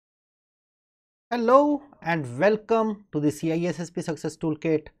Hello and welcome to the CISSP Success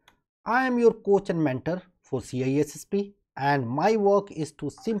Toolkit. I am your coach and mentor for CISSP, and my work is to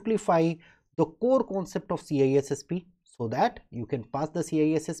simplify the core concept of CISSP so that you can pass the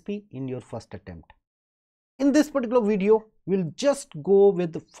CISSP in your first attempt. In this particular video, we'll just go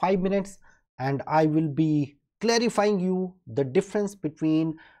with 5 minutes and I will be clarifying you the difference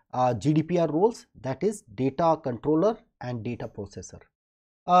between GDPR roles, that is data controller and data processor.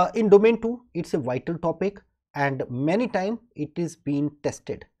 In domain 2, it's a vital topic and many times it is being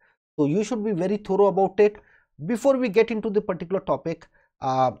tested. So you should be very thorough about it. Before we get into the particular topic,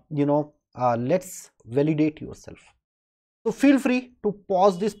 let's validate yourself. So feel free to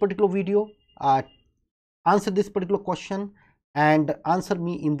pause this particular video, answer this particular question and answer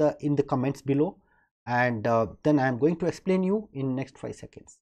me in the comments below, and then I am going to explain you in next 5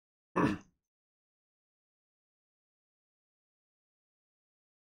 seconds.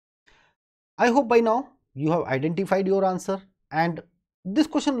 I hope by now you have identified your answer, and this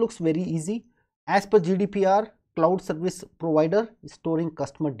question looks very easy. As per GDPR, cloud service provider storing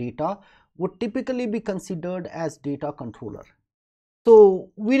customer data would typically be considered as data controller. So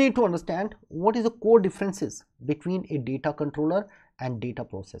we need to understand what is the core differences between a data controller and data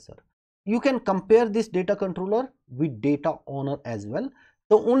processor. You can compare this data controller with data owner as well.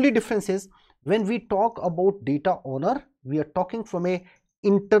 The only difference is when we talk about data owner, we are talking from a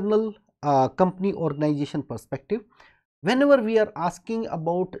internal company organization perspective. Whenever we are asking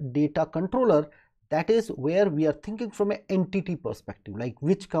about data controller, that is where we are thinking from an entity perspective, like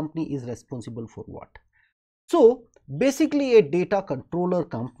which company is responsible for what. So basically a data controller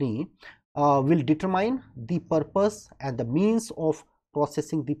company will determine the purpose and the means of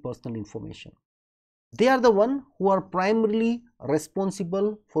processing the personal information. They are the one who are primarily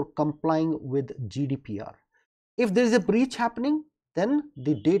responsible for complying with GDPR. If there is a breach happening, then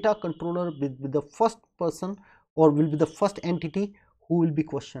the data controller will be the first person or will be the first entity who will be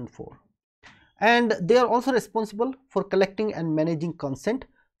questioned for. And they are also responsible for collecting and managing consent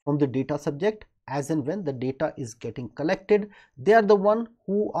from the data subject. As and when the data is getting collected, they are the one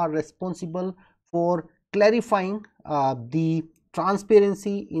who are responsible for clarifying the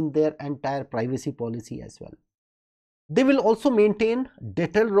transparency in their entire privacy policy as well. They will also maintain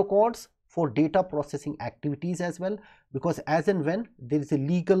detailed records for data processing activities as well, because as and when there is a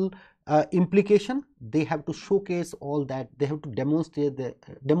legal implication, they have to showcase all that, they have to demonstrate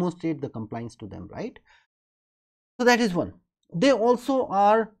the compliance to them, right? So that is one. They also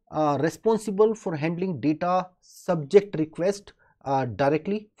are responsible for handling data subject request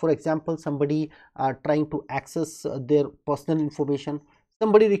directly. For example, somebody trying to access their personal information,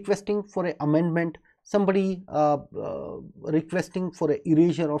 somebody requesting for an amendment, somebody requesting for an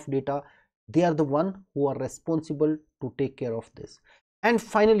erasure of data. They are the one who are responsible to take care of this. And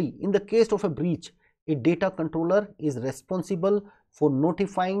finally, in the case of a breach, a data controller is responsible for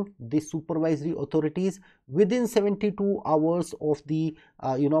notifying the supervisory authorities within 72 hours of the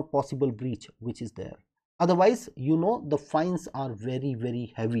possible breach which is there. Otherwise, the fines are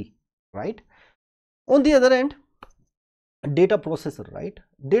very heavy, right? On the other end, data processor, right?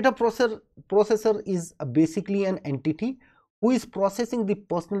 Data processor is basically an entity who is processing the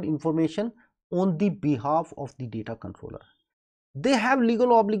personal information on the behalf of the data controller. They have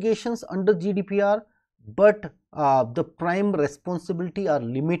legal obligations under GDPR, but the prime responsibility are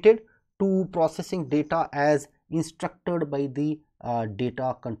limited to processing data as instructed by the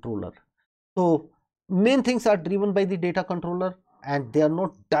data controller. So main things are driven by the data controller and they are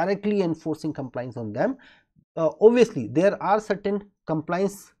not directly enforcing compliance on them. Obviously there are certain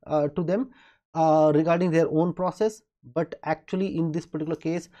compliance to them regarding their own process, but actually in this particular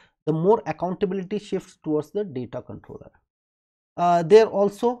case the more accountability shifts towards the data controller. They are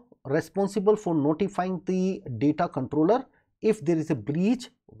also responsible for notifying the data controller if there is a breach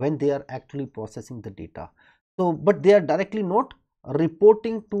when they are actually processing the data. So but they are directly not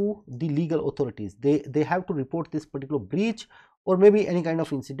reporting to the legal authorities. They have to report this particular breach or maybe any kind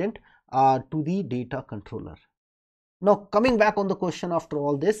of incident to the data controller. Now coming back on the question, after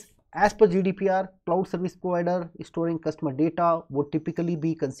all this, as per GDPR, cloud service provider storing customer data would typically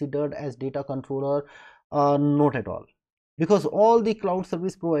be considered as data controller. Not at all, because all the cloud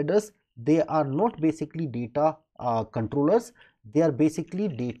service providers, they are not basically data controllers, they are basically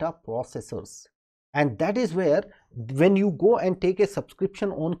data processors. And that is where when you go and take a subscription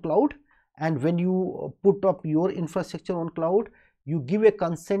on cloud and when you put up your infrastructure on cloud, you give a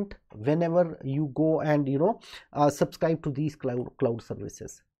consent whenever you go and subscribe to these cloud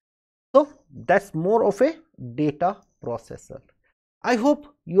services. So that's more of a data processor. I hope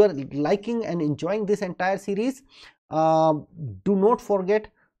you are liking and enjoying this entire series. Do not forget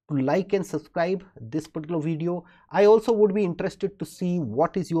to like and subscribe this particular video. I also would be interested to see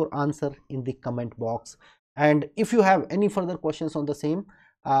what is your answer in the comment box, and if you have any further questions on the same,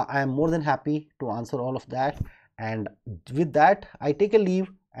 I am more than happy to answer all of that. And with that, I take a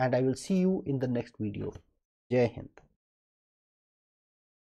leave and I will see you in the next video. Jai Hind.